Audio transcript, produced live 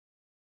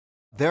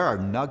There are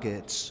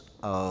nuggets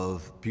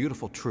of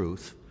beautiful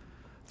truth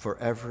for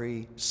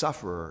every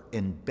sufferer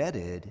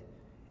embedded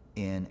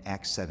in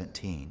Acts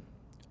 17.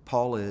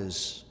 Paul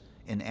is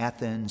in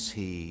Athens.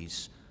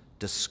 He's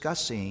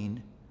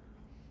discussing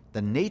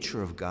the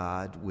nature of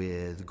God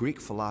with Greek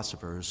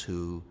philosophers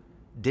who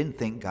didn't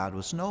think God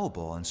was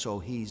knowable, and so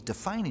he's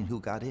defining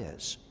who God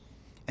is.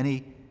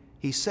 And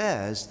he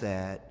says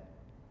that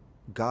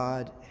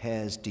God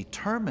has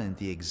determined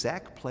the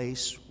exact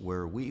place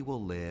where we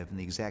will live and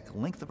the exact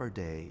length of our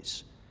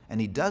days,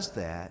 and he does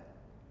that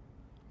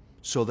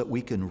so that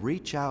we can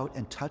reach out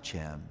and touch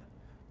him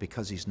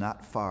because he's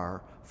not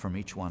far from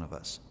each one of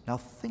us. Now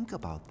think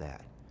about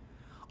that.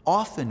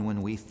 Often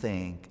when we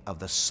think of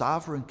the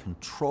sovereign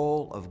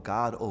control of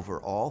God over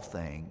all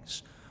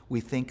things,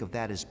 we think of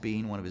that as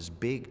being one of his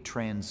big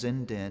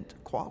transcendent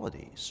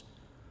qualities.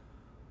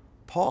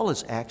 Paul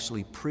is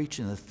actually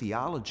preaching the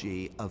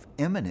theology of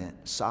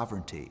immanent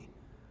sovereignty,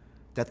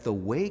 that the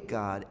way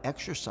God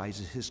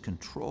exercises his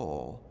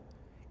control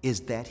is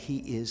that he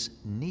is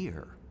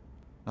near.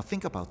 Now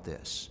think about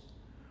this,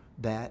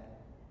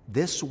 that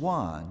this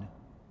one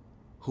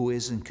who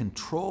is in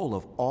control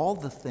of all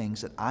the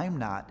things that I'm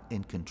not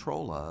in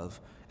control of,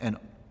 and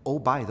oh,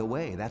 by the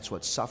way, that's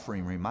what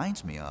suffering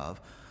reminds me of.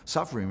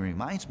 Suffering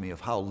reminds me of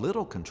how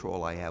little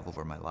control I have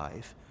over my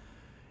life,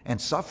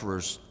 and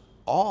sufferers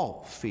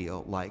all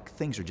feel like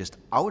things are just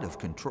out of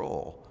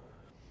control.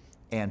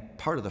 And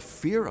part of the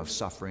fear of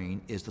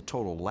suffering is the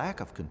total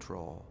lack of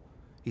control.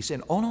 He's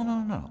saying, oh, no,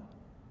 no, no.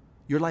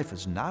 Your life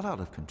is not out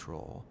of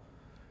control,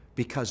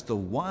 because the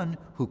one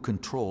who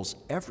controls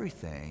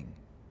everything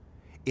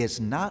is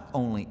not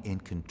only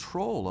in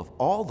control of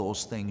all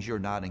those things you're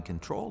not in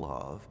control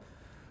of,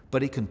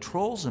 but he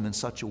controls them in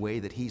such a way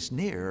that he's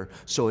near,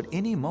 so at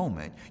any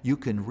moment you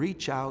can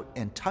reach out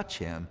and touch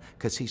him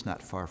because he's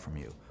not far from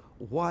you.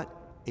 What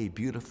a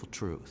beautiful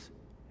truth,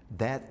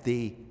 that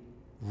the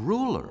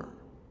ruler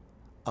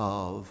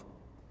of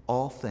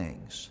all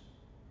things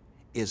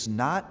is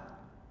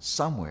not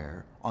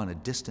somewhere on a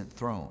distant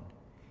throne.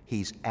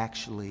 He's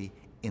actually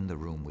in the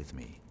room with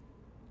me.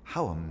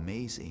 How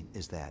amazing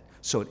is that?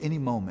 So at any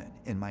moment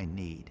in my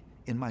need,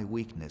 in my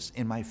weakness,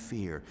 in my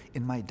fear,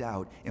 in my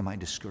doubt, in my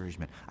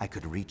discouragement, I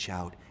could reach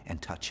out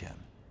and touch him.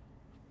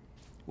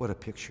 What a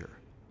picture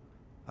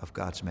of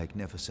God's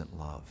magnificent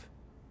love.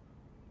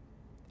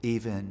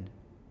 Even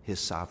his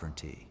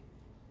sovereignty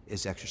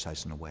is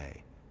exercised in a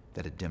way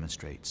that it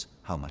demonstrates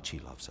how much he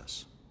loves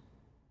us.